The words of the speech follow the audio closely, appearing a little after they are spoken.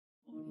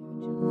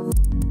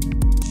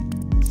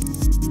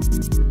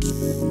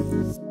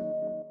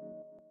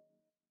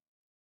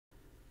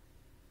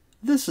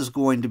This is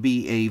going to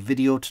be a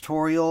video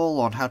tutorial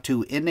on how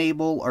to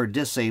enable or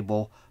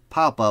disable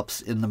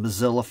pop-ups in the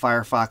Mozilla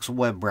Firefox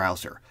web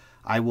browser.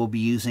 I will be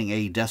using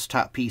a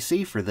desktop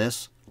PC for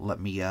this. Let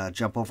me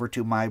jump over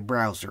to my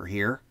browser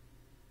here.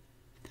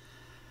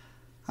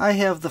 I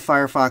have the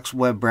Firefox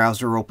web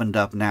browser opened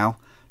up now.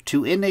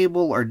 To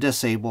enable or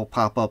disable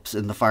pop-ups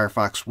in the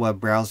Firefox web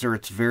browser,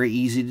 it's very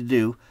easy to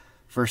do.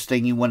 First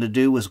thing you want to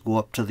do is go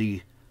up to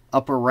the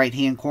upper right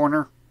hand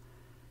corner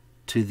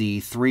to the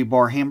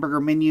 3-bar hamburger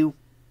menu.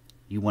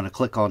 You want to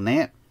click on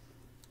that.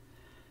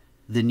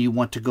 Then you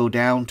want to go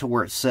down to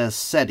where it says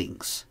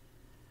Settings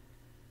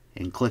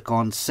and click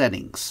on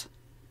Settings.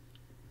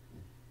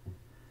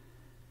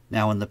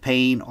 Now in the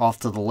pane off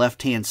to the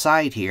left hand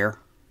side here,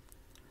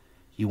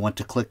 you want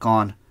to click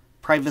on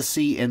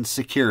Privacy and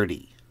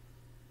Security.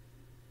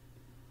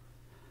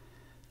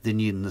 Then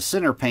in the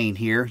center pane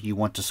here, you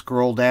want to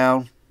scroll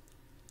down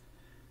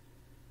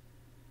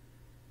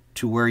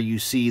to where you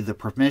see the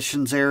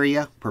permissions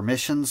area,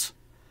 permissions,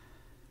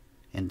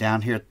 and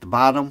down here at the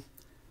bottom,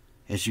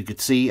 as you can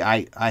see,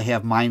 I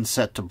have mine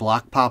set to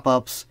block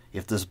pop-ups.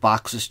 If this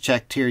box is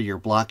checked here, you're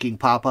blocking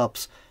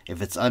pop-ups.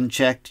 If it's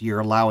unchecked, you're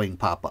allowing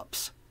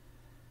pop-ups.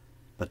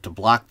 But to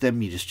block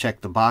them, you just check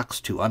the box.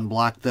 To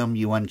unblock them,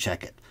 you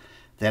uncheck it.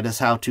 That is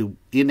how to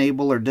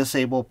enable or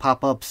disable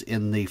pop-ups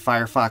in the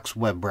Firefox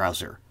web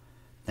browser.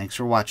 Thanks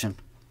for watching.